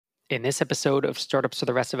In this episode of Startups for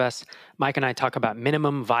the Rest of Us, Mike and I talk about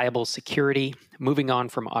minimum viable security, moving on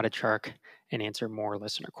from AuditShark, and answer more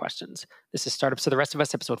listener questions. This is Startups for the Rest of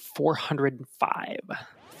Us, episode 405.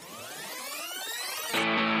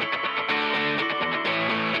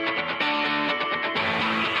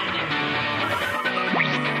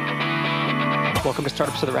 Welcome to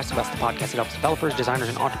Startups for the Rest of Us, the podcast that helps developers, designers,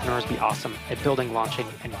 and entrepreneurs be awesome at building, launching,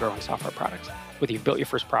 and growing software products. Whether you've built your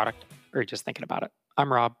first product or you're just thinking about it.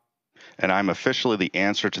 I'm Rob. And I'm officially the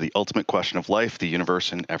answer to the ultimate question of life, the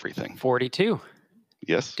universe, and everything. 42.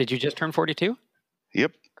 Yes. Did you just turn 42?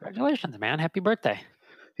 Yep. Congratulations, man. Happy birthday.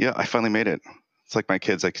 Yeah, I finally made it. It's like my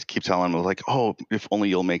kids, I keep telling them, like, oh, if only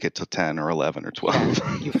you'll make it to 10 or 11 or 12.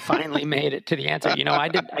 Yeah, you finally made it to the answer. You know, I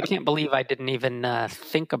can't believe I didn't even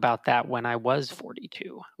think about that when I was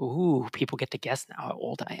 42. Ooh, people get to guess now how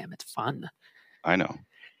old I am. It's fun. I know.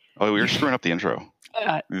 Oh, we were screwing up the intro.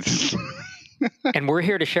 And we're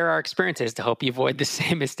here to share our experiences to help you avoid the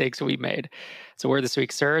same mistakes we made. So where this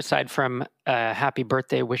week, sir, aside from happy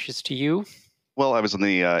birthday wishes to you? Well, I was on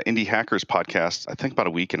the Indie Hackers podcast, I think about a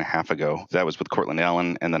week and a half ago. That was with Cortland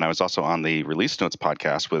Allen. And then I was also on the Release Notes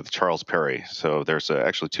podcast with Charles Perry. So there's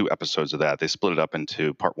actually 2 episodes of that. They split it up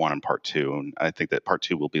into part 1 and part 2. And I think that part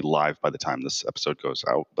 2 will be live by the time this episode goes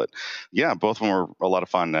out. But yeah, both of them were a lot of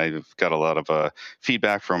fun. I've got a lot of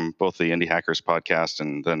feedback from both the Indie Hackers podcast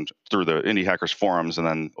and then through the Indie Hackers forums and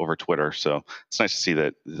then over Twitter. So it's nice to see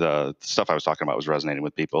that the stuff I was talking about was resonating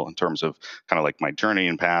with people in terms of kind of like my journey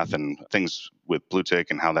and path and things with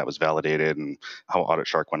BlueTick and how that was validated and how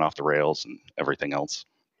AuditShark went off the rails and everything else.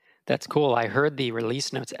 That's cool. I heard the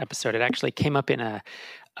Release Notes episode. It actually came up in a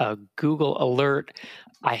Google alert.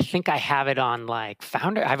 I think I have it on like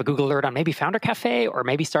Founder. I have a Google alert on maybe Founder Cafe or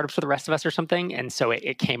maybe Startups for the Rest of Us or something. And so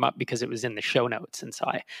it came up because it was in the show notes. And so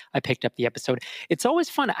I picked up the episode. It's always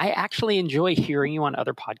fun. I actually enjoy hearing you on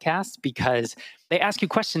other podcasts because they ask you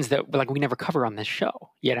questions that like we never cover on this show,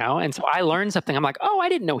 you know? And so I learned something. I'm like, oh, I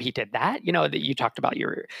didn't know he did that. You know, that you talked about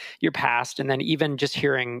your past. And then even just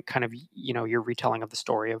hearing kind of, you know, your retelling of the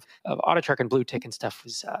story of AuditShark and BlueTick and stuff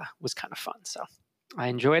was kind of fun. So I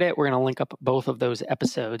enjoyed it. We're going to link up both of those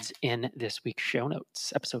episodes in this week's show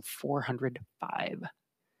notes, episode 405.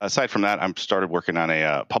 Aside from that, I started working on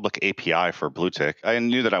a public API for BlueTick. I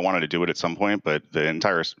knew that I wanted to do it at some point, but the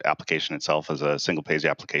entire application itself is a single-page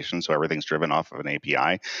application, so everything's driven off of an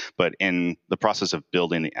API. But in the process of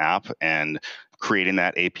building the app and creating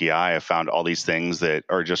that API, I found all these things that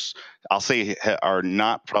are just, I'll say, are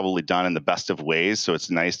not probably done in the best of ways. So it's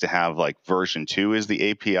nice to have like version 2 is the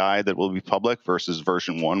API that will be public versus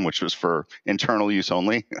version 1, which was for internal use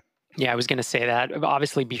only. Yeah, I was going to say that.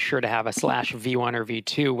 Obviously, be sure to have a /V1 or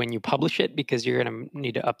V2 when you publish it because you're going to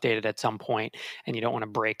need to update it at some point and you don't want to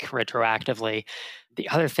break retroactively. The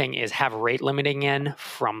other thing is have rate limiting in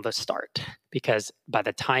from the start because by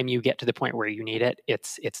the time you get to the point where you need it,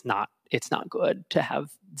 it's not good to have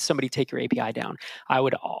somebody take your API down. I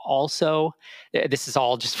would also, this is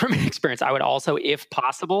all just from experience, I would also, if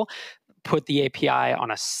possible, put the API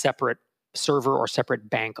on a separate server or separate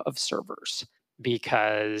bank of servers.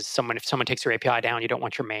 Because if someone takes your API down, you don't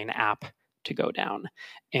want your main app to go down.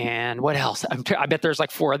 And what else? I bet there's like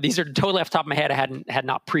 4. These are totally off the top of my head. I had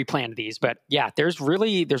not pre-planned these, but yeah, there's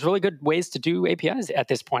really good ways to do APIs at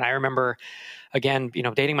this point. I remember, again, you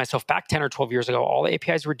know, dating myself back 10 or 12 years ago, all the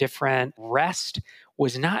APIs were different. REST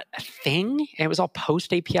was not a thing. It was all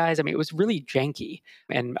post APIs. I mean, it was really janky.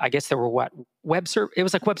 And I guess there were it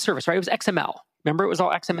was like web service, right? It was XML. Remember, it was all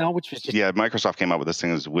XML, which was just... Yeah, Microsoft came up with this thing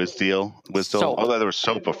as WSDL. Oh, there was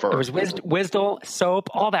SOAP before. There was WSDL, SOAP,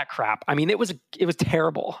 all that crap. I mean, it was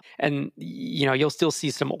terrible. And, you know, you'll still see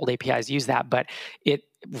some old APIs use that, but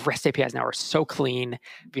REST APIs now are so clean.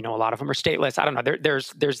 You know, a lot of them are stateless. I don't know.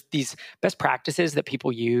 There's these best practices that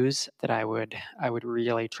people use that I would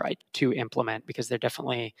really try to implement because they're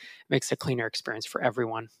definitely makes a cleaner experience for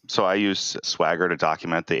everyone. So I use Swagger to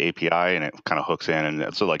document the API and it kind of hooks in.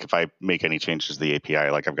 And so like if I make any changes to the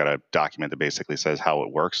API, like I've got a document that basically says how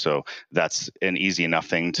it works. So that's an easy enough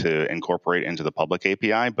thing to incorporate into the public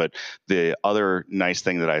API. But the other nice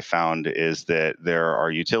thing that I found is that there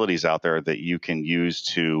are utilities out there that you can use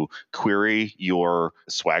to query your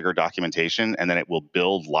Swagger documentation, and then it will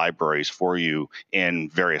build libraries for you in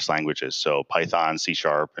various languages. So Python, C#,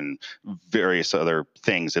 and various other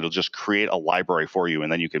things. It'll just create a library for you,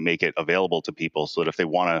 and then you can make it available to people so that if they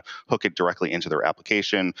want to hook it directly into their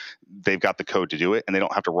application, they've got the code to do it, and they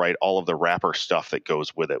don't have to write all of the wrapper stuff that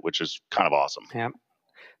goes with it, which is kind of awesome. Yeah.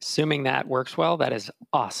 Assuming that works well, that is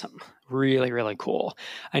awesome. Really, really cool.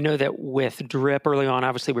 I know that with Drip early on,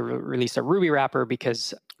 obviously we released a Ruby wrapper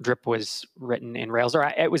because Drip was written in Rails, or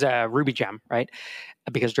it was a Ruby gem, right?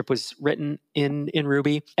 Because Drip was written in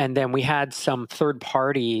Ruby. And then we had some third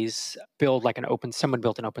parties build like someone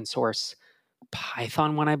built an open source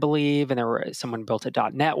Python one, I believe, and someone built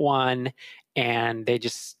a .NET one, and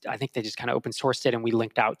I think they just kind of open sourced it, and we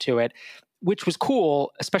linked out to it, which was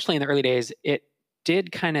cool, especially in the early days. It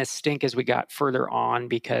did kind of stink as we got further on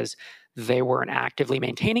because they weren't actively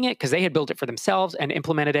maintaining it because they had built it for themselves and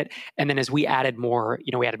implemented it. And then as we added more,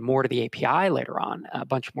 we added more to the API later on, a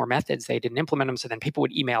bunch more methods. They didn't implement them. So then people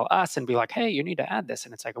would email us and be like, hey, you need to add this.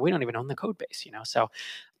 And it's like, we don't even own the code base, So,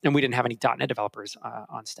 and we didn't have any .NET developers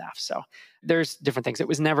on staff. So there's different things. It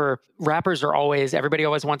was never, wrappers are always, everybody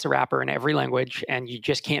always wants a wrapper in every language and you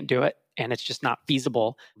just can't do it. And it's just not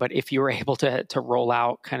feasible. But if you were able to roll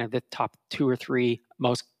out kind of the top 2 or 3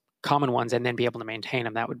 most common ones and then be able to maintain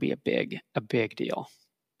them, that would be a big deal.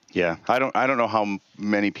 Yeah, I don't know how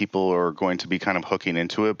many people are going to be kind of hooking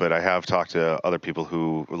into it, but I have talked to other people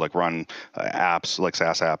who like run apps like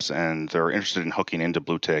SaaS apps, and they're interested in hooking into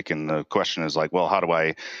BlueTick. And the question is like, well, how do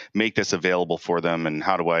I make this available for them, and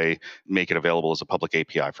how do I make it available as a public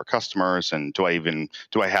API for customers? And do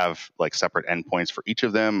I have like separate endpoints for each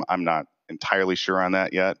of them? I'm not entirely sure on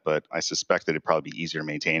that yet, but I suspect that it'd probably be easier to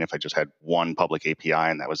maintain if I just had one public API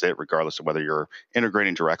and that was it, regardless of whether you're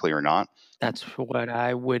integrating directly or not. That's what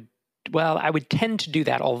I would tend to do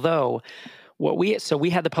that. Although we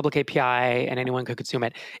had the public API and anyone could consume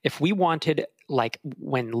it. If we wanted, like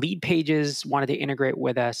when lead pages wanted to integrate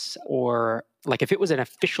with us, or like if it was an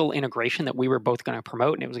official integration that we were both going to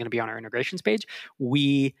promote and it was going to be on our integrations page,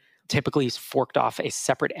 we typically forked off a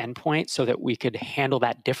separate endpoint so that we could handle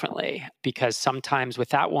that differently. Because sometimes with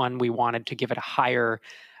that one, we wanted to give it a higher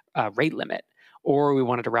rate limit, or we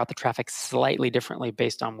wanted to route the traffic slightly differently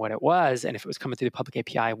based on what it was. And if it was coming through the public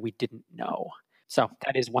API, we didn't know. So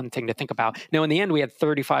that is one thing to think about. Now, in the end, we had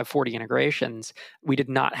 35, 40 integrations. We did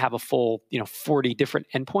not have a full, 40 different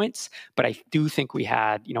endpoints, but I do think we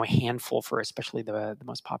had, a handful for especially the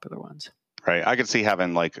most popular ones. Right. I could see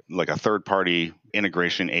having like a third-party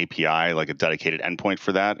integration API, like a dedicated endpoint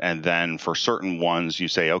for that. And then for certain ones, you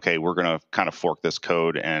say, okay, we're going to kind of fork this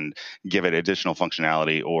code and give it additional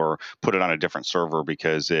functionality or put it on a different server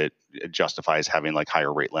because it justifies having like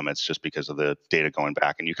higher rate limits just because of the data going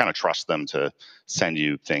back. And you kind of trust them to send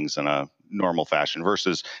you things in a normal fashion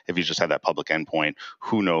versus if you just have that public endpoint,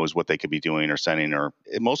 who knows what they could be doing or sending, or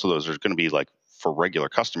most of those are going to be like for regular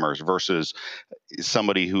customers versus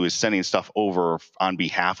somebody who is sending stuff over on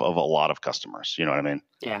behalf of a lot of customers. You know what I mean?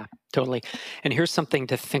 Yeah, totally. And here's something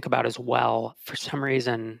to think about as well. For some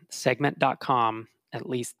reason, segment.com, at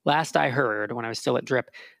least last I heard when I was still at Drip,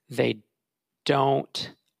 they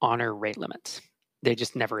don't honor rate limits. They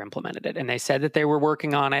just never implemented it. And they said that they were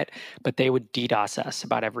working on it, but they would DDoS us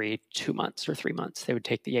about every 2 months or 3 months. They would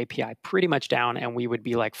take the API pretty much down, and we would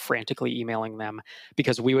be like frantically emailing them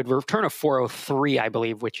because we would return a 403, I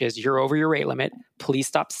believe, which is you're over your rate limit. Please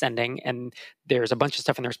stop sending. And there's a bunch of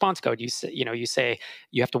stuff in the response code. You say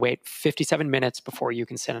you have to wait 57 minutes before you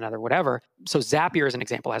can send another whatever. So Zapier, as an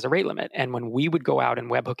example, has a rate limit. And when we would go out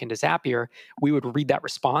and webhook into Zapier, we would read that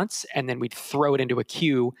response and then we'd throw it into a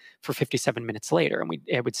queue for 57 minutes later. And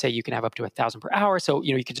it would say you can have up to 1,000 per hour. So,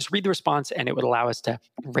 you could just read the response and it would allow us to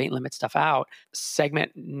rate limit stuff out.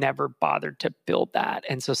 Segment never bothered to build that.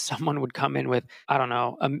 And so someone would come in with, I don't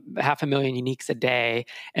know, 500,000 uniques a day,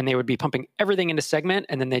 and they would be pumping everything into Segment.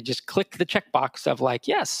 And then they just click the checkbox of like,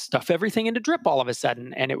 yes, stuff everything into Drip all of a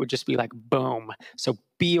sudden. And it would just be like, boom. So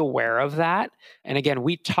be aware of that. And again,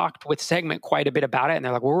 we talked with Segment quite a bit about it. And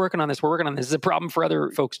they're like, we're working on this. This is a problem for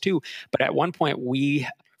other folks too. But at one point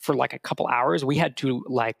for like a couple hours, we had to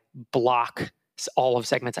like block all of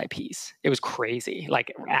Segment's IPs. It was crazy,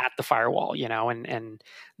 like at the firewall, and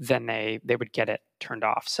then they would get it turned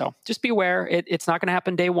off. So just be aware. It's not going to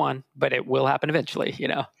happen day one, but it will happen eventually,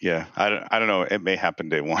 Yeah. I don't know. It may happen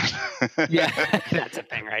day one. Yeah, that's a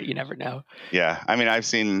thing, right? You never know. Yeah. I mean, I've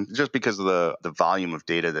seen just because of the volume of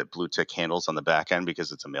data that BlueTick handles on the back end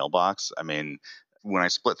because it's a mailbox. I mean, when I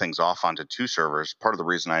split things off onto 2 servers, part of the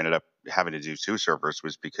reason I ended up having to do 2 servers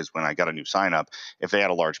was because when I got a new sign up, if they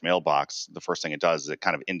had a large mailbox, the first thing it does is it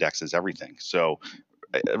kind of indexes everything. So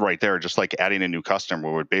right there, just like adding a new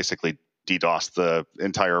customer would basically DDoS the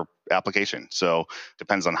entire application. So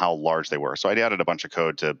depends on how large they were. So I added a bunch of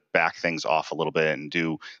code to back things off a little bit and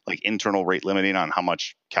do like internal rate limiting on how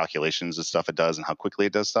much calculations and stuff it does and how quickly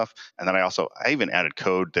it does stuff. And then I even added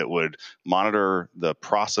code that would monitor the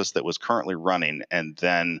process that was currently running and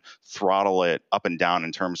then throttle it up and down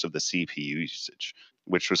in terms of the CPU usage.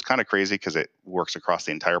 which was kind of crazy because it works across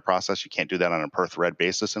the entire process. You can't do that on a per thread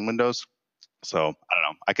basis in Windows. So I don't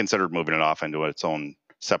know. I considered moving it off into its own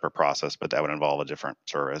separate process, but that would involve a different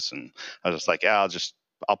service. And I was just like, yeah,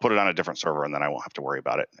 I'll put it on a different server and then I won't have to worry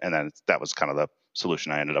about it. And then that was kind of the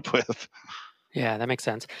solution I ended up with. Yeah, that makes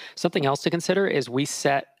sense. Something else to consider is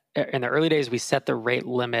in the early days, we set the rate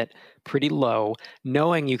limit pretty low,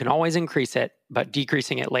 knowing you can always increase it, but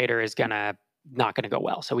decreasing it later is not going to go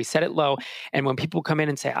well. So we set it low. And when people come in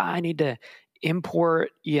and say, I need to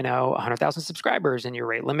import, 100,000 subscribers and your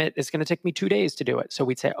rate limit is going to take me 2 days to do it. So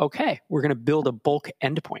we'd say, okay, we're going to build a bulk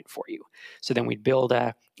endpoint for you. So then we'd build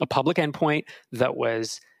a public endpoint that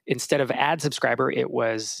was, instead of ad subscriber, it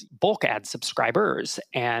was bulk ad subscribers.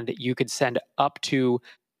 And you could send up to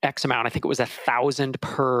X amount. I think it was 1,000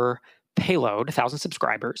 per payload, 1,000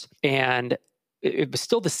 subscribers. And it was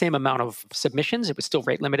still the same amount of submissions. It was still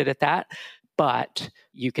rate limited at that, but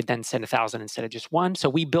you could then send 1,000 instead of just one. So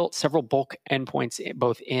we built several bulk endpoints,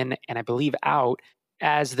 both in and I believe out,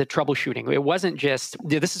 as the troubleshooting. It wasn't just,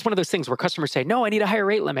 this is one of those things where customers say, no, I need a higher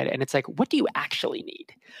rate limit. And it's like, what do you actually need?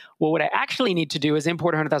 Well, what I actually need to do is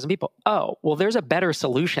import 100,000 people. Oh, well, there's a better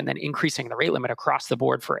solution than increasing the rate limit across the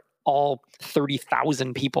board for all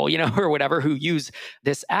 30,000 people, or whatever who use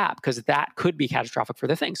this app, because that could be catastrophic for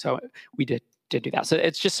the thing. So we did do that. So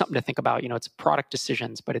it's just something to think about. It's product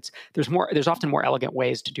decisions, but there's often more elegant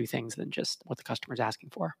ways to do things than just what the customer's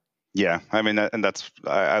asking for. Yeah, I mean,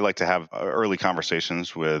 I like to have early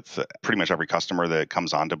conversations with pretty much every customer that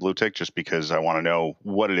comes onto BlueTick, just because I want to know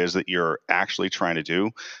what it is that you're actually trying to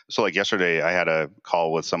do. So like yesterday, I had a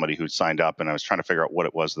call with somebody who signed up and I was trying to figure out what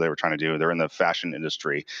it was that they were trying to do. They're in the fashion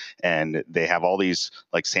industry and they have all these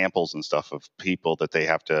like samples and stuff of people that they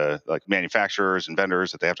have to, like manufacturers and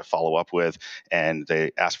vendors that they have to follow up with, and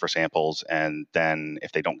they ask for samples. And then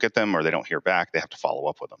if they don't get them or they don't hear back, they have to follow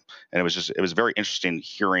up with them. And it was very interesting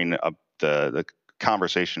hearing the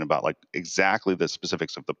conversation about like exactly the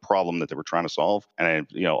specifics of the problem that they were trying to solve. And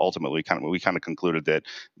ultimately we kind of concluded that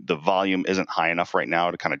the volume isn't high enough right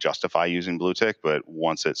now to kind of justify using BlueTick, but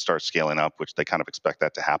once it starts scaling up, which they kind of expect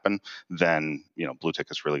that to happen, then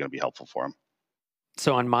BlueTick is really going to be helpful for them.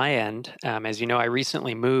 So on my end, as you know, I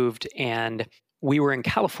recently moved and we were in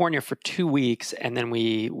California for 2 weeks, and then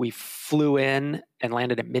we flew in and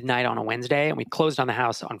landed at midnight on a Wednesday, and we closed on the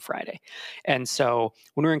house on Friday. And so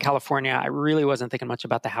when we were in California, I really wasn't thinking much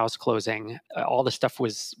about the house closing. All the stuff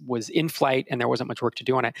was in flight, and there wasn't much work to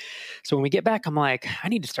do on it. So when we get back, I'm like, I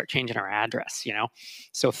need to start changing our address,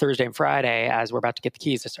 So Thursday and Friday, as we're about to get the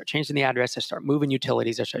keys, I start changing the address, I start moving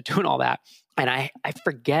utilities, I start doing all that. And I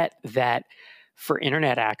forget that for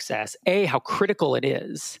internet access, how critical it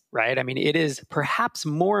is, right? I mean, it is perhaps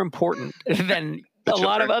more important than a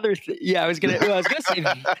lot of other things. Yeah, I was gonna say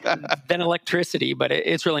than electricity, but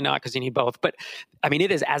it's really not, because you need both. But I mean,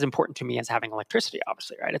 it is as important to me as having electricity,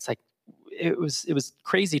 obviously, right? It's like it was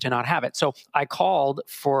crazy to not have it. So I called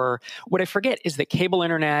for, what I forget is that cable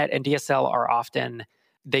internet and DSL are often,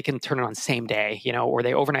 they can turn it on same day, or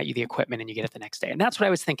they overnight you the equipment and you get it the next day. And that's what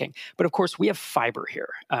I was thinking. But of course, we have fiber here.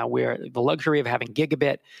 We're the luxury of having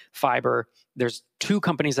gigabit fiber. There's 2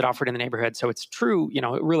 companies that offer it in the neighborhood. So it's true,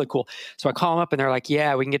 really cool. So I call them up and they're like,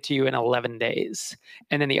 yeah, we can get to you in 11 days.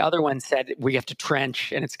 And then the other one said, we have to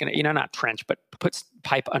trench, and it's going to, not trench, but put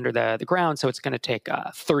pipe under the ground. So it's going to take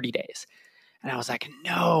 30 days. And I was like,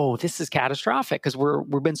 no, this is catastrophic, because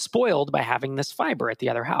we've been spoiled by having this fiber at the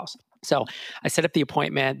other house. So I set up the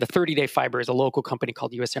appointment. The 30-day fiber is a local company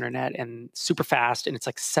called US Internet, and super fast. And it's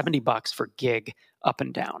like $70 for gig up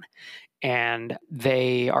and down. And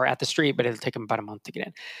they are at the street, but it'll take them about a month to get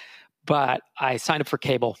in. But I signed up for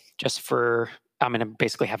cable I'm going to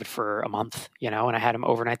basically have it for a month, and I had them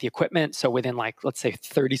overnight the equipment. So within let's say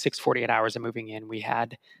 36, 48 hours of moving in, we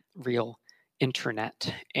had real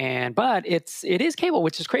internet. But it is cable,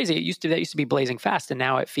 which is crazy. That used to be blazing fast, and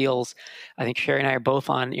now it feels, I think Sherry and I are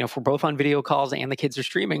both on, if we're both on video calls and the kids are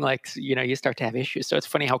streaming, you start to have issues. So it's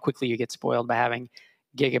funny how quickly you get spoiled by having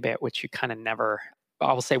gigabit, which you kind of never,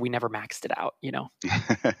 I will say we never maxed it out,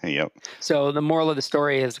 Yep. So the moral of the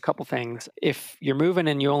story is a couple things. If you're moving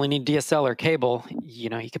and you only need DSL or cable,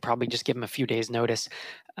 you could probably just give them a few days notice,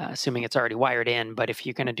 assuming it's already wired in. But if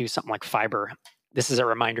you're going to do something like fiber, this is a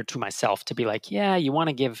reminder to myself to be like, yeah, you want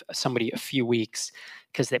to give somebody a few weeks,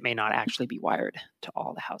 because they may not actually be wired to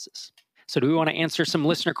all the houses. So do we want to answer some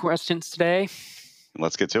listener questions today?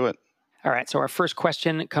 Let's get to it. All right. So our first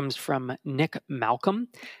question comes from Nick Malcolm,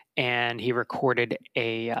 and he recorded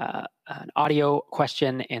an audio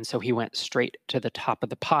question. And so he went straight to the top of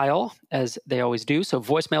the pile, as they always do. So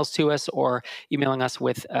voicemails to us or emailing us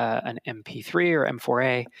with an MP3 or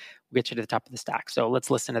M4A will get you to the top of the stack. So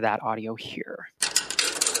let's listen to that audio here.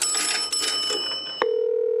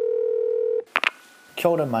 Kia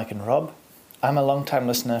ora, Mike and Rob. I'm a long-time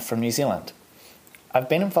listener from New Zealand. I've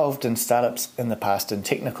been involved in startups in the past in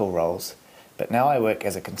technical roles, but now I work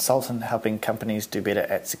as a consultant helping companies do better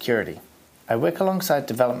at security. I work alongside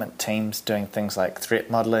development teams doing things like threat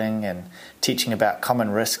modeling and teaching about common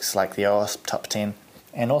risks like the OWASP Top 10,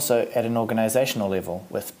 and also at an organizational level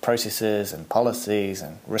with processes and policies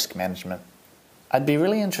and risk management. I'd be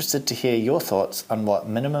really interested to hear your thoughts on what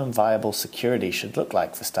minimum viable security should look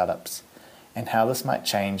like for startups and how this might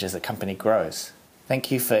change as a company grows.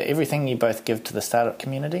 Thank you for everything you both give to the startup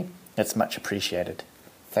community. It's much appreciated.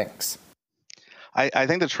 Thanks. I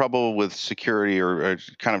think the trouble with security or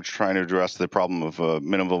kind of trying to address the problem of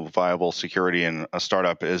minimum viable security in a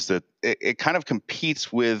startup is that it kind of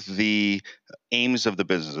competes with the aims of the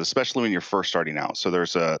business, especially when you're first starting out. So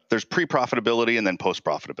there's pre-profitability and then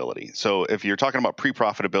post-profitability. So if you're talking about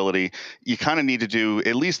pre-profitability, you kind of need to do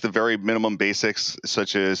at least the very minimum basics,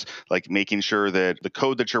 such as like making sure that the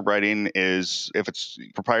code that you're writing is, if it's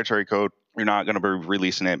proprietary code, you're not going to be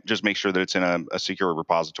releasing it. Just make sure that it's in a secure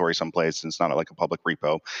repository someplace and it's not like a public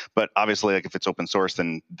repo. But obviously, like if it's open source,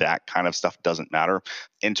 then that kind of stuff doesn't matter.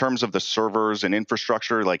 In terms of the servers and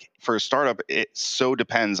infrastructure, like for a startup, it so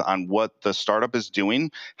depends on what the startup is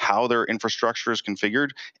doing, how their infrastructure is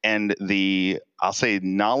configured, and I'll say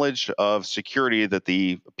knowledge of security that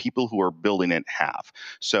the people who are building it have.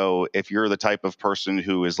 So if you're the type of person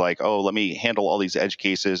who is like, oh, let me handle all these edge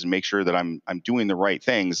cases and make sure that I'm doing the right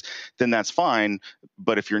things, then that's fine.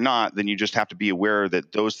 But if you're not, then you just have to be aware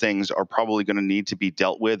that those things are probably going to need to be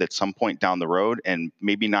dealt with at some point down the road, and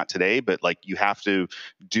maybe not today, but like you have to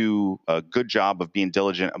do a good job of being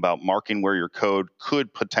diligent about marking where your code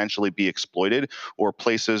could potentially be exploited or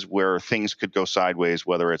places where things could go sideways,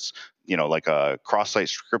 whether it's like cross-site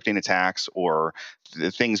scripting attacks or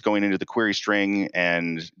things going into the query string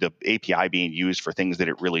and the API being used for things that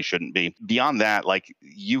it really shouldn't be. Beyond that, like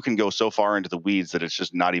you can go so far into the weeds that it's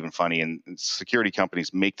just not even funny. And security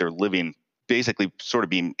companies make their living basically sort of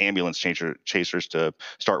being ambulance chasers to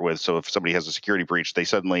start with. So if somebody has a security breach, they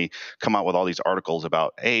suddenly come out with all these articles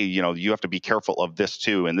about, hey, you have to be careful of this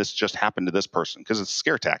too. And this just happened to this person, because it's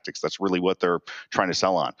scare tactics. That's really what they're trying to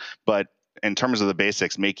sell on. But in terms of the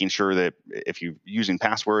basics, making sure that if you're using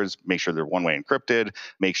passwords, make sure they're one-way encrypted,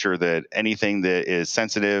 make sure that anything that is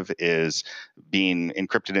sensitive is being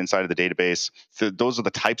encrypted inside of the database. So those are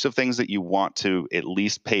the types of things that you want to at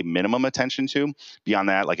least pay minimum attention to. Beyond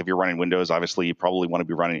that, like if you're running Windows, obviously you probably want to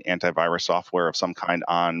be running antivirus software of some kind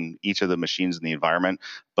on each of the machines in the environment.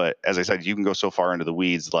 But as I said, you can go so far into the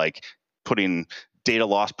weeds, like putting data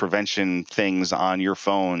loss prevention things on your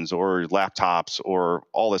phones or laptops or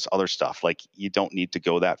all this other stuff. Like you don't need to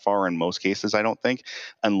go that far in most cases, I don't think,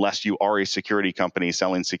 unless you are a security company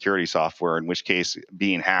selling security software, in which case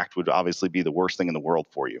being hacked would obviously be the worst thing in the world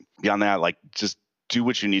for you. Beyond that, like just do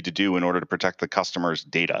what you need to do in order to protect the customer's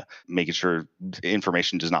data, making sure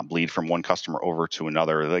information does not bleed from one customer over to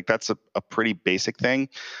another. Like that's a pretty basic thing.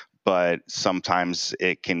 But sometimes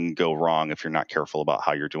it can go wrong if you're not careful about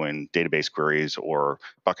how you're doing database queries or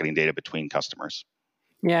bucketing data between customers.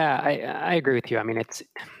 Yeah, I agree with you. I mean,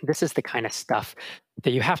 this is the kind of stuff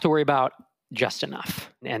that you have to worry about just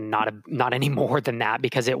enough, and not any more than that,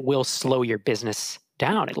 because it will slow your business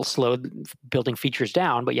down. It'll slow building features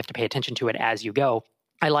down, but you have to pay attention to it as you go.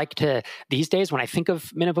 I like to, these days, when I think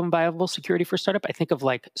of minimum viable security for startup, I think of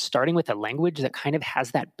like starting with a language that kind of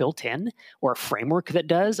has that built in, or a framework that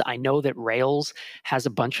does. I know that Rails has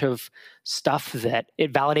a bunch of stuff that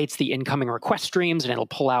it validates the incoming request streams, and it'll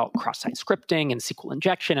pull out cross-site scripting and SQL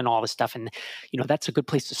injection and all this stuff. And, that's a good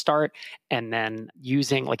place to start. And then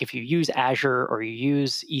using, like if you use Azure or you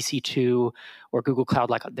use EC2 or Google Cloud,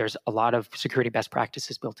 like there's a lot of security best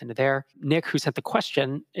practices built into there. Nick, who sent the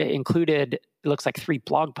question, included, it looks like 3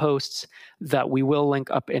 blog posts that we will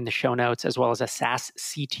link up in the show notes, as well as a SaaS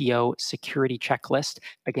CTO security checklist.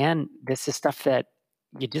 Again, this is stuff that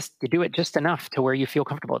you do it just enough to where you feel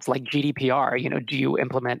comfortable. It's like GDPR. Do you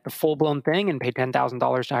implement the full-blown thing and pay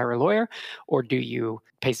 $10,000 to hire a lawyer, or do you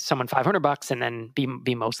pay someone $500 and then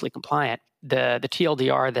be mostly compliant? The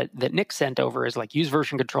TLDR that Nick sent over is like use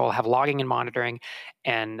version control, have logging and monitoring,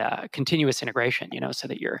 and continuous integration. So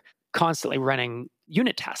that you're constantly running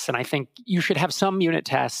unit tests. And I think you should have some unit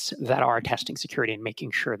tests that are testing security and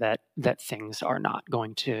making sure that things are not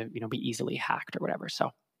going to be easily hacked or whatever.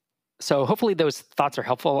 So hopefully those thoughts are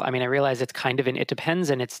helpful. I mean, I realize it's kind of it depends,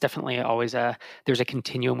 and it's definitely always there's a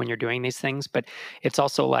continuum when you're doing these things, but it's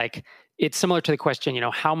also like, it's similar to the question,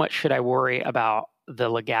 how much should I worry about the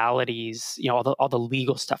legalities, all the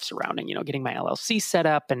legal stuff surrounding, getting my LLC set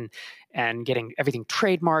up and getting everything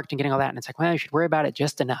trademarked and getting all that. And it's like, well, you should worry about it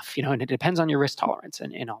just enough, and it depends on your risk tolerance,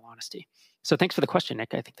 in all honesty. So thanks for the question,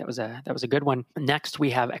 Nick. I think that was a good one. Next, we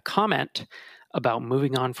have a comment about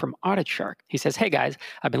moving on from AuditShark. He says, "Hey guys,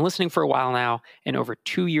 I've been listening for a while now, and over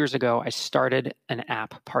 2 years ago, I started an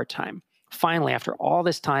app part-time. Finally, after all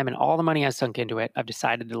this time and all the money I sunk into it, I've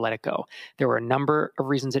decided to let it go. There were a number of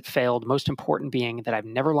reasons it failed, most important being that I've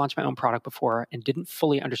never launched my own product before and didn't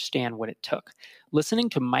fully understand what it took. Listening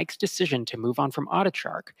to Mike's decision to move on from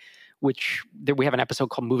AuditShark, which we have an episode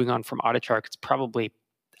called Moving On from AuditShark. It's probably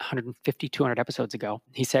 150, 200 episodes ago.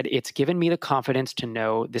 He said, it's given me the confidence to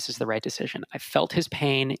know this is the right decision. I felt his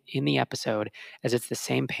pain in the episode as it's the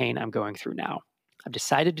same pain I'm going through now. I've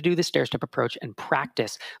decided to do the stair-step approach and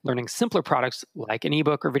practice learning simpler products like an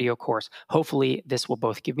ebook or video course. Hopefully, this will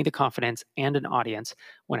both give me the confidence and an audience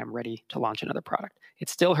when I'm ready to launch another product. It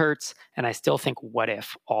still hurts, and I still think what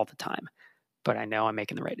if all the time. But I know I'm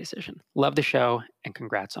making the right decision. Love the show, and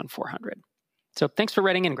congrats on 400. So thanks for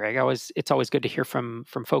writing in, Greg. It's always good to hear from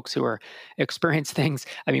folks who are experience things.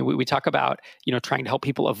 I mean, we talk about, trying to help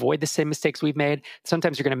people avoid the same mistakes we've made.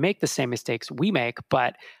 Sometimes you're going to make the same mistakes we make,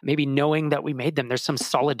 but maybe knowing that we made them, there's some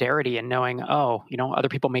solidarity in knowing, other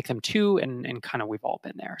people make them too, and kind of we've all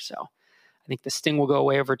been there. So I think the sting will go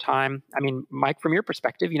away over time. I mean, Mike, from your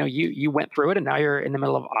perspective, you went through it and now you're in the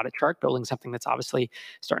middle of AuditShark, building something that's obviously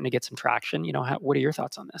starting to get some traction. What are your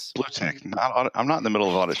thoughts on this? Blue tick. I'm not in the middle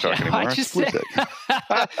of AuditShark anymore. I just said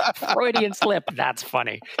Freudian slip. That's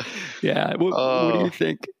funny. Yeah. What do you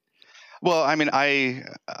think? Well, I mean, I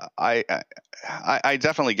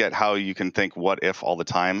definitely get how you can think what if all the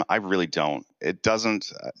time. I really don't. It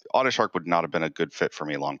doesn't. AuditShark would not have been a good fit for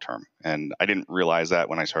me long term, and I didn't realize that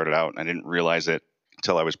when I started out. And I didn't realize it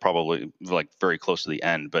until I was probably like very close to the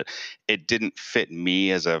end. But it didn't fit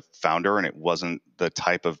me as a founder, and it wasn't the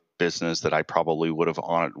type of business that I probably would have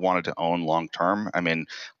wanted to own long term. I mean,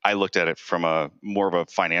 I looked at it from a more of a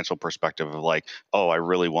financial perspective of like, oh, I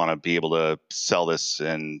really want to be able to sell this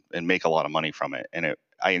and make a lot of money from it. And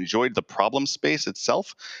I enjoyed the problem space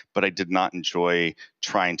itself, but I did not enjoy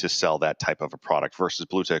trying to sell that type of a product versus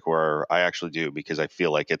Blue Tick, where I actually do, because I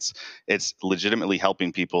feel like it's legitimately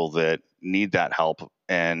helping people that need that help.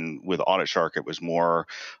 And with AuditShark,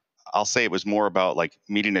 I'll say it was more about like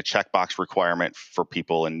meeting a checkbox requirement for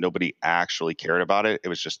people, and nobody actually cared about it. It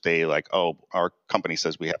was just oh, our company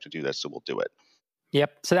says we have to do this, so we'll do it.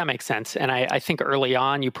 Yep. So that makes sense. And I think early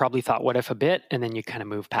on, you probably thought, what if a bit, and then you kind of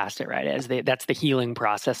move past it, right? That's the healing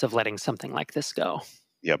process of letting something like this go.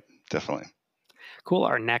 Yep, definitely. Cool.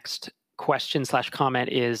 Our next question/comment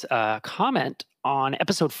is a comment on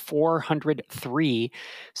episode 403.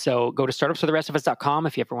 So go to startupsfortherestofus.com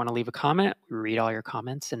if you ever want to leave a comment. We read all your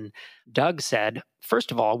comments. And Doug said,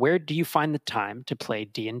 first of all, where do you find the time to play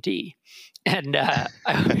D&D? And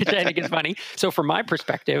which I think is funny. So from my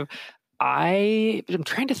perspective, I'm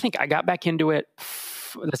trying to think. I got back into it.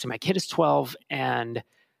 Let's see, my kid is 12, and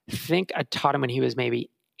I think I taught him when he was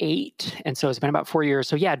maybe 8, and so it's been about 4 years.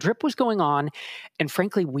 So yeah, Drip was going on, and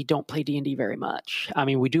frankly, we don't play D&D very much. I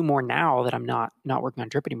mean, we do more now that I'm not working on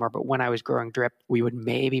Drip anymore. But when I was growing Drip, we would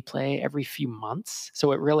maybe play every few months.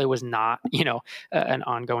 So it really was not, an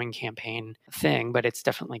ongoing campaign thing. But it's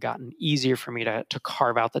definitely gotten easier for me to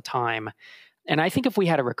carve out the time. And I think if we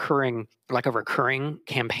had a recurring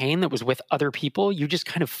campaign that was with other people, you just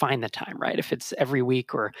kind of find the time, right? If it's every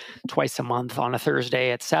week or twice a month on a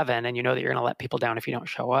Thursday at 7, and you know that you're going to let people down if you don't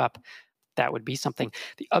show up, that would be something.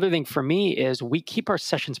 The other thing for me is we keep our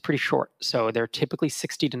sessions pretty short. So they're typically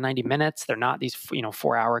 60 to 90 minutes. They're not these,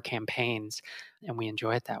 4-hour campaigns, and we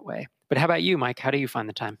enjoy it that way. But how about you, Mike? How do you find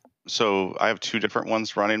the time? So I have 2 different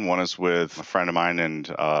ones running. One is with a friend of mine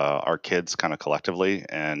and our kids kind of collectively,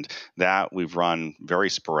 and that we've run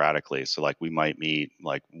very sporadically. So like we might meet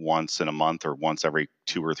like once in a month or once every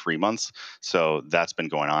 2 or 3 months. So that's been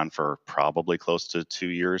going on for probably close to 2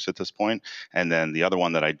 years at this point. And then the other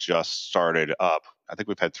one that I just started up, I think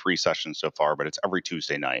we've had 3 sessions so far, but it's every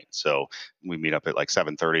Tuesday night. So we meet up at like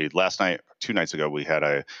 7:30. Last night, 2 nights ago, we had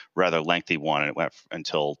a rather lengthy one, and it went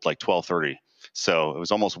until like 12:30. So it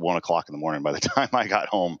was almost 1 o'clock in the morning by the time I got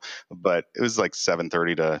home, but it was like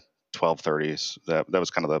 7:30 to 12:30. So that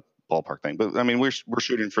was kind of the ballpark thing. But I mean, we're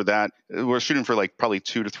shooting for that. We're shooting for like probably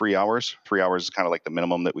 2 to 3 hours. 3 hours is kind of like the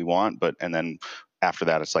minimum that we want. And then after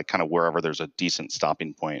that, it's like kind of wherever there's a decent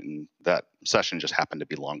stopping point, and that session just happened to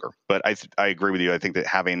be longer. But I agree with you. I think that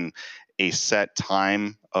having a set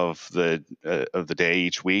time of the day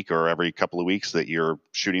each week or every couple of weeks that you're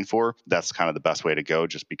shooting for, that's kind of the best way to go,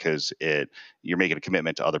 just because you're making a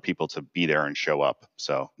commitment to other people to be there and show up.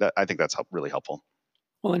 So I think that's really helpful.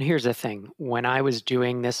 Well, and here's the thing. When I was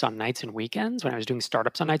doing this on nights and weekends, when I was doing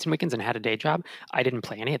startups on nights and weekends and had a day job, I didn't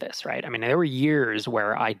play any of this, right? I mean, there were years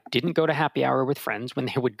where I didn't go to happy hour with friends when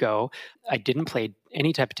they would go. I didn't play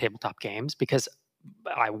any type of tabletop games because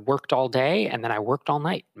I worked all day and then I worked all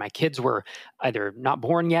night. My kids were either not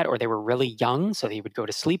born yet or they were really young, so they would go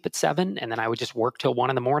to sleep at 7, and then I would just work till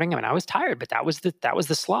 1 a.m. I mean, I was tired, but that was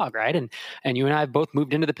the slog, right? And you and I have both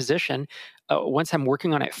moved into the position. Once I'm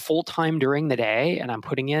working on it full time during the day and I'm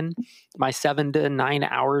putting in my 7 to 9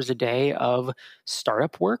 hours a day of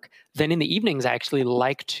startup work, then in the evenings I actually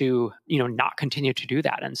like to not continue to do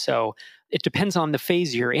that. And so it depends on the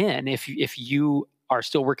phase you're in. If you are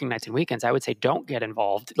still working nights and weekends, I would say don't get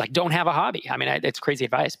involved. Like, don't have a hobby. I mean, it's crazy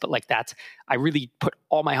advice, but like I really put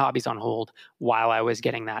all my hobbies on hold while I was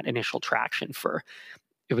getting that initial traction for,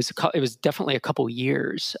 it was definitely a couple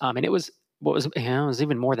years. And it was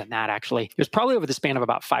even more than that, actually. It was probably over the span of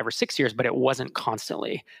about 5 or 6 years, but it wasn't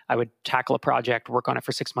constantly. I would tackle a project, work on it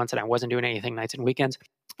for 6 months, and I wasn't doing anything nights and weekends.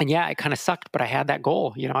 And yeah, it kind of sucked, but I had that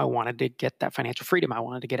goal. I wanted to get that financial freedom. I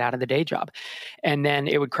wanted to get out of the day job. And then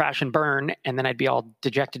it would crash and burn, and then I'd be all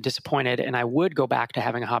dejected, disappointed, and I would go back to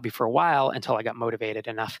having a hobby for a while until I got motivated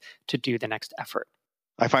enough to do the next effort.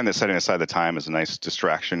 I find that setting aside the time is a nice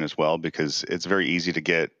distraction as well, because it's very easy to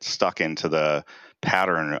get stuck into the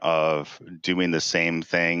pattern of doing the same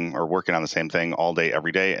thing or working on the same thing all day,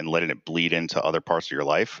 every day, and letting it bleed into other parts of your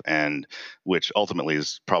life, and which ultimately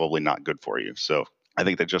is probably not good for you. So I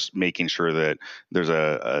think that just making sure that there's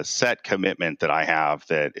a set commitment that I have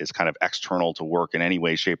that is kind of external to work in any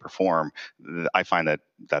way, shape, or form, I find that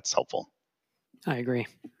that's helpful. I agree.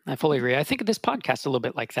 I fully agree. I think this podcast is a little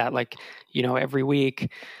bit like that. Like, every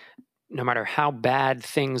week, no matter how bad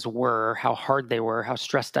things were, how hard they were, how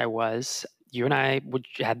stressed I was, you and I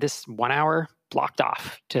had this 1 hour blocked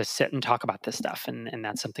off to sit and talk about this stuff. And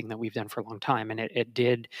that's something that we've done for a long time. And it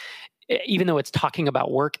did, even though it's talking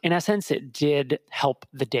about work, in essence, it did help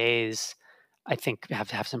the days, I think,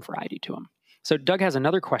 have some variety to them. So Doug has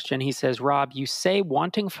another question. He says, Rob, you say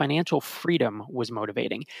wanting financial freedom was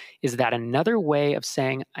motivating. Is that another way of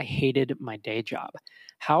saying I hated my day job?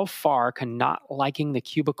 How far can not liking the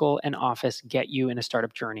cubicle and office get you in a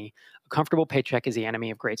startup journey? A comfortable paycheck is the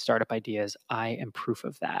enemy of great startup ideas. I am proof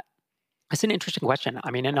of that. That's an interesting question.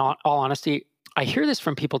 I mean, in all honesty, I hear this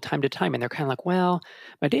from people time to time, and they're kind of like, well,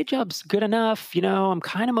 my day job's good enough. I'm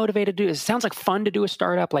kind of motivated to do it. It sounds like fun to do a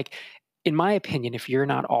startup. Like, in my opinion, if you're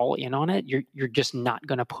not all in on it, you're just not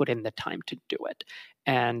going to put in the time to do it.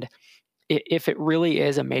 And if it really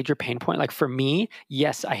is a major pain point, like for me,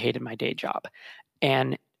 yes, I hated my day job,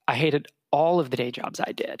 and I hated all of the day jobs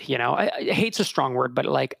I did. Hate's a strong word, but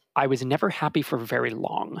like I was never happy for very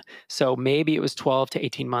long. So maybe it was 12 to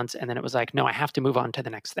 18 months, and then it was like, no, I have to move on to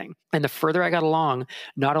the next thing. And the further I got along,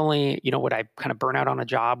 not only would I kind of burn out on a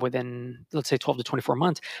job within, let's say, 12 to 24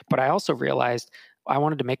 months, but I also realized I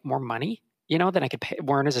wanted to make more money, than I could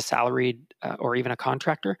earn as a salaried or even a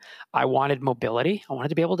contractor. I wanted mobility. I wanted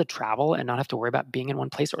to be able to travel and not have to worry about being in one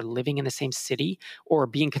place or living in the same city or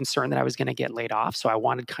being concerned that I was going to get laid off. So I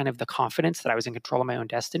wanted kind of the confidence that I was in control of my own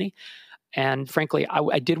destiny. And frankly,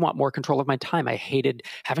 I did want more control of my time. I hated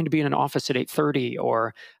having to be in an office at 8:30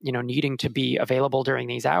 or, needing to be available during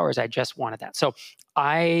these hours. I just wanted that. So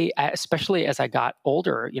I, especially as I got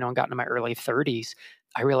older, and got into my early 30s,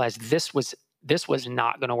 I realized this was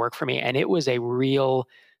not going to work for me. And it was a real,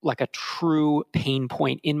 like a true pain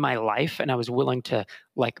point in my life. And I was willing to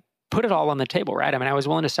put it all on the table, right? I mean, I was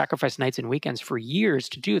willing to sacrifice nights and weekends for years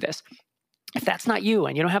to do this. If that's not you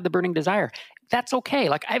and you don't have the burning desire, that's okay.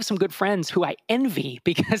 Like, I have some good friends who I envy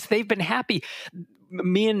because they've been happy.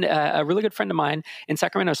 Me and a really good friend of mine in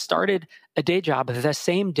Sacramento started a day job the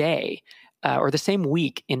same day or the same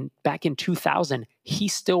week back in 2000. He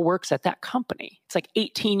still works at that company. It's like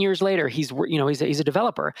 18 years later. He's a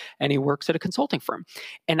developer and he works at a consulting firm.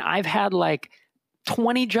 And I've had like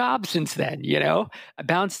 20 jobs since then. I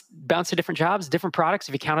bounced to different jobs, different products.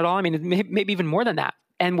 If you count it all, I mean, maybe even more than that.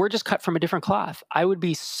 And we're just cut from a different cloth. I would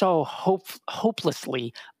be so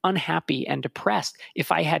hopelessly unhappy and depressed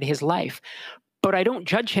if I had his life. But I don't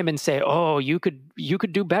judge him and say, "Oh, you could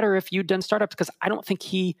do better if you'd done startups," because I don't think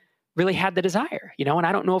he really had the desire, and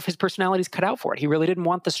I don't know if his personality's cut out for it. He really didn't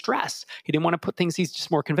want the stress. He didn't want to put things, he's just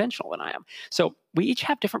more conventional than I am. So we each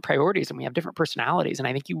have different priorities and we have different personalities. And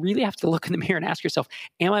I think you really have to look in the mirror and ask yourself,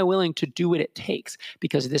 am I willing to do what it takes?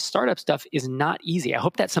 Because this startup stuff is not easy. I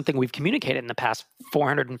hope that's something we've communicated in the past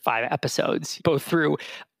 405 episodes, both through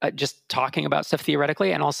just talking about stuff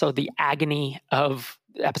theoretically and also the agony of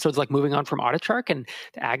episodes like moving on from AuditShark and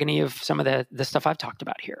the agony of some of the stuff I've talked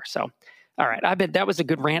about here. So all right. I bet that was a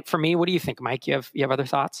good rant for me. What do you think, Mike? You have other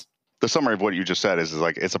thoughts? The summary of what you just said is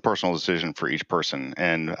like it's a personal decision for each person.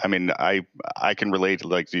 And I mean, I can relate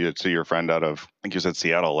like to your friend out of, I think you said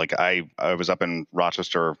Seattle. Like I was up in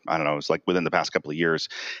Rochester, I don't know, it was like within the past couple of years.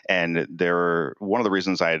 And one of the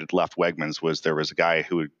reasons I had left Wegmans was there was a guy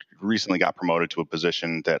who recently got promoted to a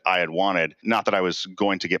position that I had wanted. Not that I was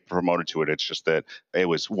going to get promoted to it. It's just that it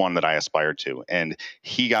was one that I aspired to. And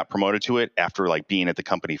he got promoted to it after like being at the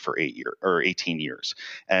company for 18 years.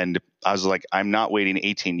 And I was like, I'm not waiting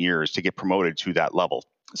 18 years to get promoted to that level.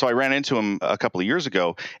 So I ran into him a couple of years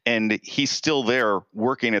ago, and he's still there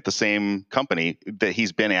working at the same company that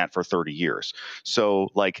he's been at for 30 years. So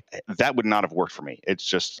like that would not have worked for me. It's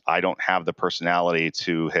just I don't have the personality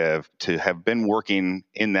to have been working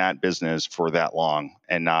in that business for that long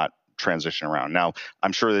and not transition around. Now,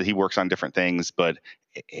 I'm sure that he works on different things, but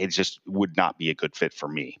it just would not be a good fit for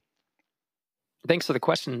me. Thanks for the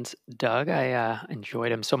questions, Doug. I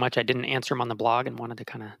enjoyed them so much I didn't answer them on the blog and wanted to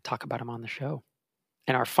kind of talk about them on the show.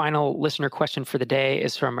 And our final listener question for the day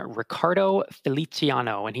is from Ricardo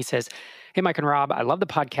Feliciano. And he says, "Hey, Mike and Rob, I love the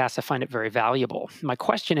podcast. I find it very valuable. My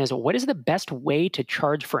question is, what is the best way to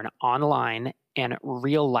charge for an online and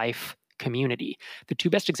real life community? The two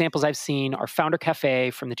best examples I've seen are Founder Cafe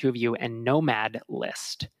from the two of you and Nomad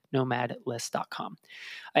List, nomadlist.com.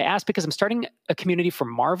 I asked because I'm starting a community for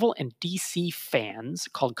Marvel and DC fans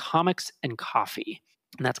called Comics and Coffee.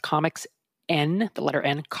 And that's comics N, the letter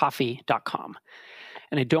N, coffee.com.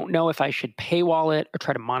 And I don't know if I should paywall it or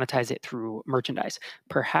try to monetize it through merchandise,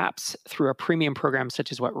 perhaps through a premium program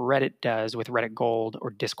such as what Reddit does with Reddit Gold or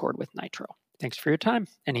Discord with Nitro. Thanks for your time."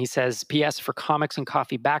 And he says, "P.S. for Comics and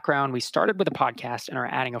Coffee background, we started with a podcast and are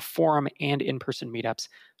adding a forum and in-person meetups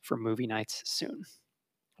for movie nights soon."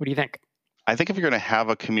 What do you think? I think if you're going to have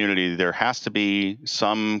a community, there has to be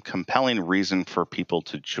some compelling reason for people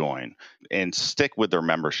to join and stick with their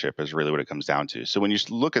membership is really what it comes down to. So when you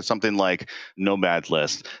look at something like Nomad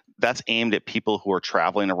List, that's aimed at people who are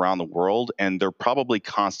traveling around the world, and they're probably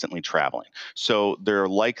constantly traveling. So they're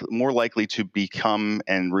more likely to become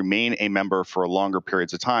and remain a member for longer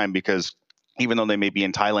periods of time because even though they may be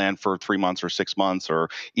in Thailand for 3 months or 6 months or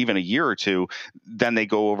even a year or two, then they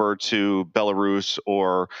go over to Belarus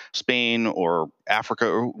or Spain or Africa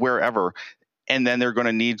or wherever. And then they're going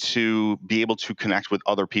to need to be able to connect with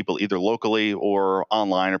other people either locally or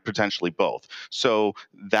online or potentially both. So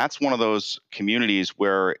that's one of those communities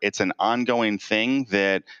where it's an ongoing thing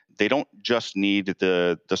that they don't just need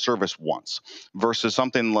the service once versus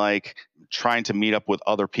something like trying to meet up with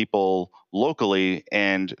other people locally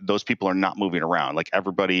and those people are not moving around. Like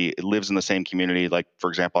everybody lives in the same community. Like, for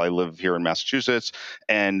example, I live here in Massachusetts,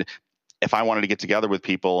 and if I wanted to get together with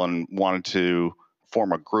people and wanted to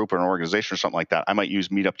form a group or an organization or something like that, I might use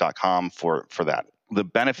meetup.com for that. The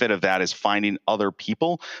benefit of that is finding other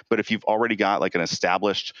people. But if you've already got like an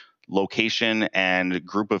established location and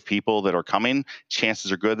group of people that are coming, chances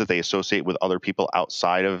are good that they associate with other people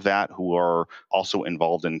outside of that who are also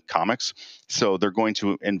involved in comics. So they're going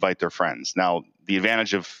to invite their friends. Now, the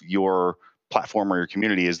advantage of your platform or your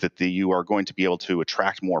community is that you are going to be able to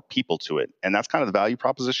attract more people to it. And that's kind of the value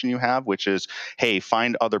proposition you have, which is, hey,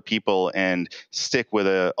 find other people and stick with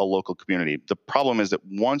a local community. The problem is that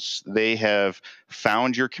once they have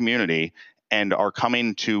found your community and are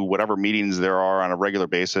coming to whatever meetings there are on a regular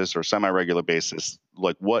basis or semi-regular basis,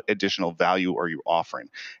 like what additional value are you offering?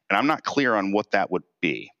 And I'm not clear on what that would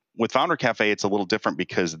be. With Founder Cafe, it's a little different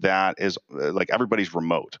because that is like everybody's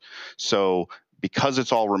remote. So because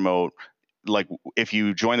it's all remote, like if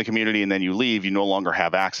you join the community and then you leave, you no longer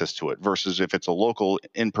have access to it versus if it's a local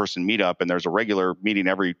in-person meetup and there's a regular meeting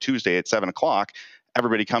every Tuesday at 7:00,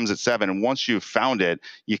 everybody comes at 7. And once you've found it,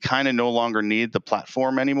 you kind of no longer need the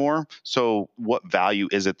platform anymore. So what value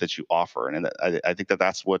is it that you offer? And I think that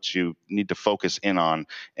that's what you need to focus in on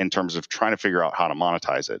in terms of trying to figure out how to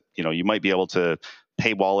monetize it. You know, you might be able to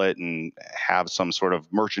paywall it and have some sort of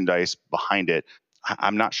merchandise behind it.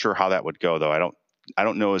 I'm not sure how that would go, though. I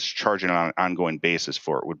don't know if charging on an ongoing basis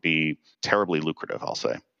for it would be terribly lucrative, I'll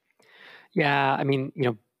say. Yeah, I mean,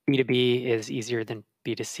 B2B is easier than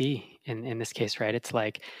B2C in this case, right? It's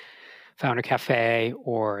like Founder Cafe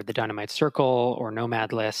or the Dynamite Circle or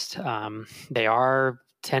Nomad List. They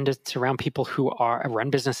tend to surround people who run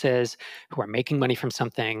businesses, who are making money from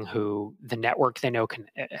something, who the network they know can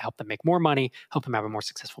help them make more money, help them have a more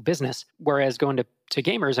successful business. Whereas going to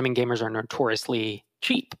gamers, I mean, gamers are notoriously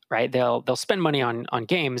cheap, right? They'll spend money on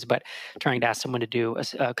games, but trying to ask someone to do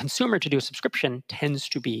a consumer to do a subscription tends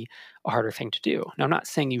to be a harder thing to do. Now, I'm not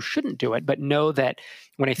saying you shouldn't do it, but know that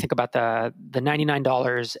when I think about the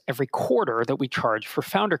 $99 every quarter that we charge for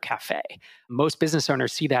Founder Cafe, most business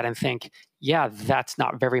owners see that and think, yeah, that's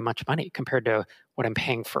not very much money compared to what I'm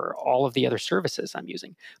paying for all of the other services I'm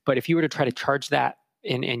using. But if you were to try to charge that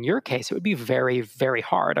in your case, it would be very, very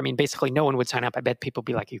hard. I mean, basically no one would sign up. I bet people would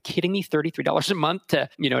be like, are you kidding me? $33 a month to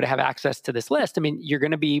have access to this list. I mean, you're going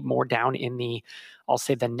to be more down in the, I'll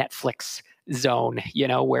say the Netflix zone,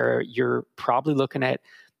 where you're probably looking at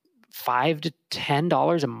 $5 to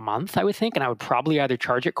 $10 a month, I would think. And I would probably either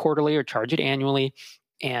charge it quarterly or charge it annually.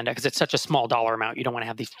 And because it's such a small dollar amount, you don't want to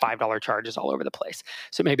have these $5 charges all over the place.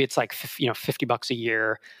 So maybe it's like, $50 a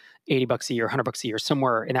year, $80 a year, $100 a year,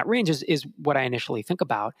 somewhere in that range is what I initially think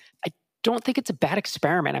about. I don't think it's a bad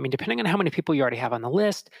experiment. I mean, depending on how many people you already have on the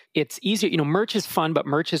list, it's easier. Merch is fun, but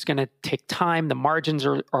merch is going to take time. The margins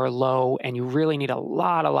are low, and you really need a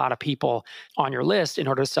lot of people on your list in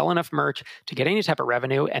order to sell enough merch to get any type of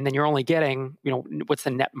revenue. And then you're only getting, what's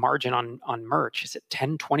the net margin on merch? Is it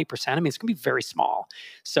 10, 20%? I mean, it's going to be very small.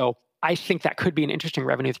 So I think that could be an interesting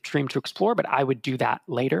revenue stream to explore, but I would do that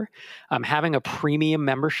later. Having a premium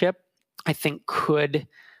membership, I think could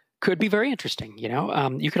be very interesting.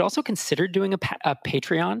 You could also consider doing a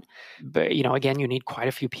Patreon, but again, you need quite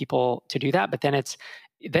a few people to do that. But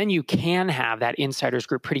then you can have that insiders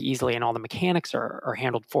group pretty easily, and all the mechanics are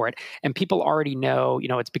handled for it. And people already know.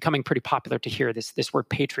 It's becoming pretty popular to hear this word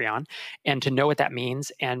Patreon and to know what that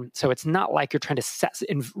means. And so it's not like you're trying to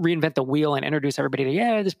reinvent the wheel and introduce everybody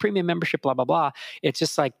to this premium membership, blah blah blah. It's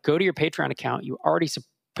just like go to your Patreon account. You already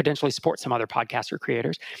potentially support some other podcaster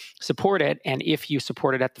creators, support it. And if you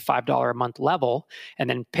support it at the $5 a month level, and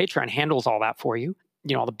then Patreon handles all that for you,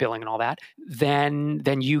 all the billing and all that, then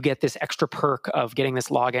you get this extra perk of getting this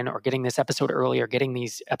login or getting this episode early or getting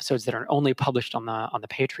these episodes that are only published on the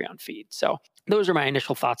Patreon feed. So those are my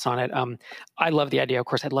initial thoughts on it. I love the idea. Of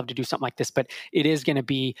course, I'd love to do something like this, but I think it's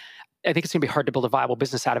going to be hard to build a viable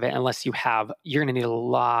business out of it unless you're going to need a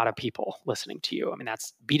lot of people listening to you. I mean,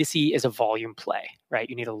 B2C is a volume play, right?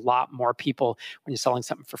 You need a lot more people when you're selling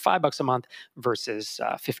something for $5 a month versus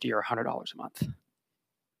 $50 or $100 a month.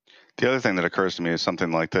 The other thing that occurs to me is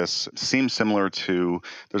something like this seems similar to,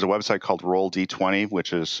 there's a website called Roll D20,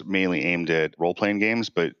 which is mainly aimed at role-playing games,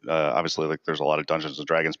 but obviously there's a lot of Dungeons &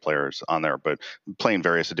 Dragons players on there, but playing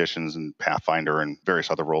various editions and Pathfinder and various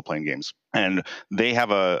other role-playing games. And they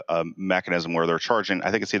have a mechanism where they're charging, I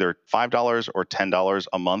think it's either $5 or $10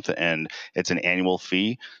 a month, and it's an annual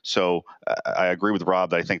fee. So I agree with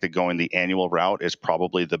Rob that I think that going the annual route is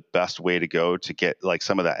probably the best way to go to get like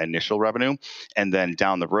some of that initial revenue. And then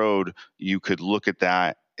down the road, you could look at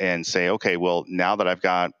that and say, okay, well, now that I've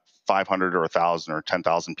got 500 or 1,000 or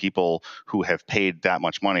 10,000 people who have paid that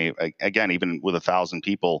much money, again, even with 1,000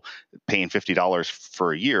 people paying $50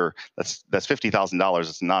 for a year, that's $50,000.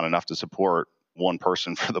 It's not enough to support one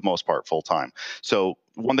person for the most part full time. So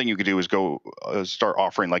one thing you could do is go start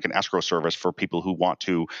offering like an escrow service for people who want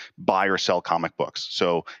to buy or sell comic books.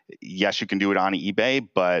 So yes, you can do it on eBay,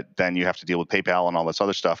 but then you have to deal with PayPal and all this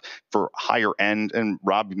other stuff for higher end. And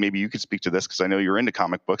Rob, maybe you could speak to this because I know you're into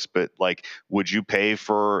comic books, but like, would you pay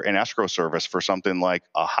for an escrow service for something like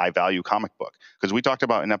a high value comic book? Because we talked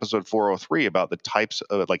about in episode 403 about the types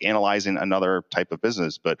of like analyzing another type of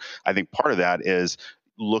business. But I think part of that is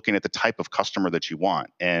looking at the type of customer that you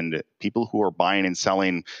want, and people who are buying and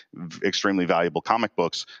selling extremely valuable comic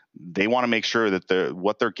books, they want to make sure that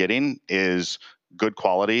what they're getting is good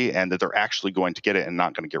quality and that they're actually going to get it and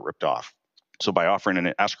not going to get ripped off. So by offering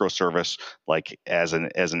an escrow service like as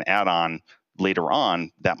an add-on later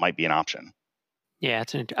on, that might be an option. Yeah,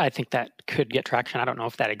 I think that could get traction. I don't know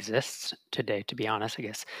if that exists today, to be honest. I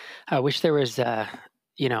guess I wish there was a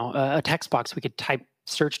text box we could type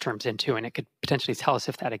search terms into, and it could potentially tell us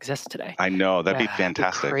if that exists today. I know, that'd be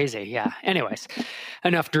fantastic. Be crazy, yeah. Anyways,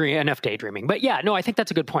 enough daydreaming. But yeah, no, I think that's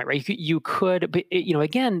a good point, right? You could, but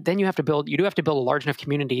again, then you do have to build a large enough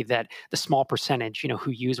community that the small percentage,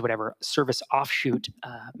 who use whatever service offshoot,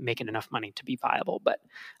 making enough money to be viable. But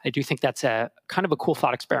I do think that's a kind of a cool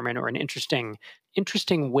thought experiment or an interesting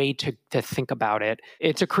way to think about it.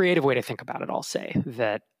 It's a creative way to think about it, I'll say,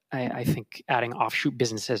 that I think adding offshoot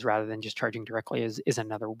businesses rather than just charging directly is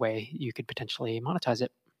another way you could potentially monetize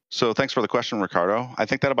it. So thanks for the question, Ricardo. I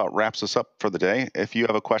think that about wraps us up for the day. If you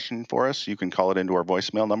have a question for us, you can call it into our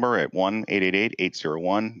voicemail number at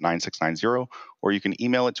 1-888-801-9690, or you can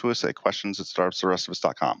email it to us at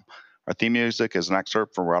questions@startupstherestof.com. Our theme music is an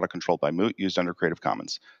excerpt from We're Auto Controlled by Moot, used under Creative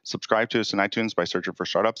Commons. Subscribe to us in iTunes by searching for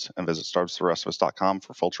Startups, and visit startupsfortherestofus.com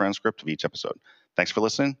for full transcript of each episode. Thanks for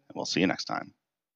listening, and we'll see you next time.